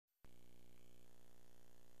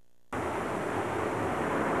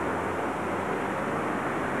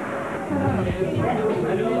Is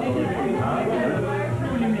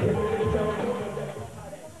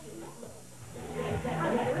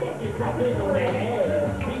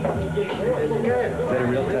that a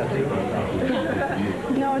real tattoo?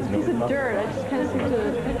 No, it's a piece of dirt. I just kind of seem to...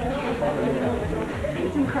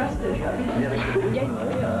 It's encrusted.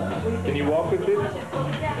 Can you walk with this?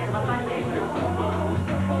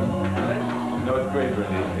 No, it's great,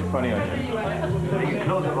 Brittany. It's funny on you. You can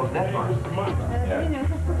close up of that one. Yeah.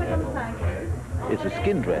 It's a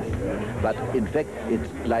skin dress, but in fact it's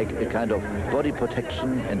like a kind of body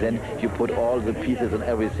protection, and then you put all the pieces and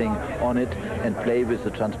everything on it and play with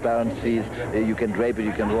the transparencies. You can drape it,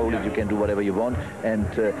 you can roll it, you can do whatever you want, and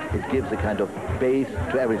it gives a kind of base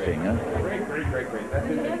to everything. Huh? Great. That's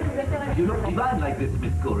it. You look divine like this,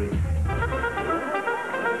 Miss Corey.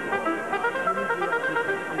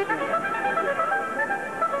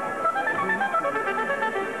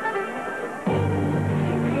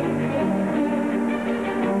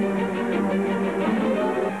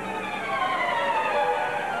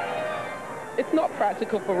 It's not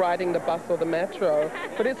practical for riding the bus or the metro,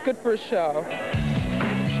 but it's good for a show.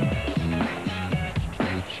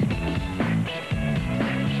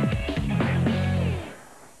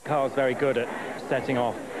 Karl's very good at setting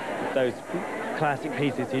off those classic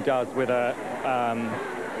pieces he does with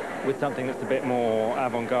with something that's a bit more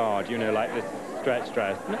avant-garde, you know, like this stretch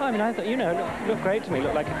dress. No, I mean, I thought, you know, looked great to me,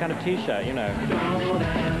 looked like a kind of T-shirt, you know.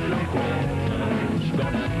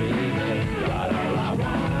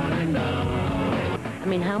 I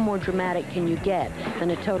mean, how more dramatic can you get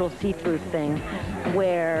than a total see-through thing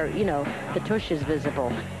where, you know, the tush is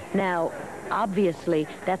visible? Now, obviously,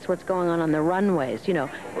 that's what's going on the runways. You know,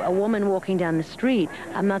 a woman walking down the street,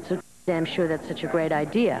 I'm not so damn sure that's such a great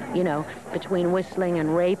idea, you know, between whistling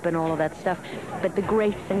and rape and all of that stuff. But the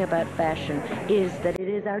great thing about fashion is that it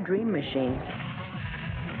is our dream machine.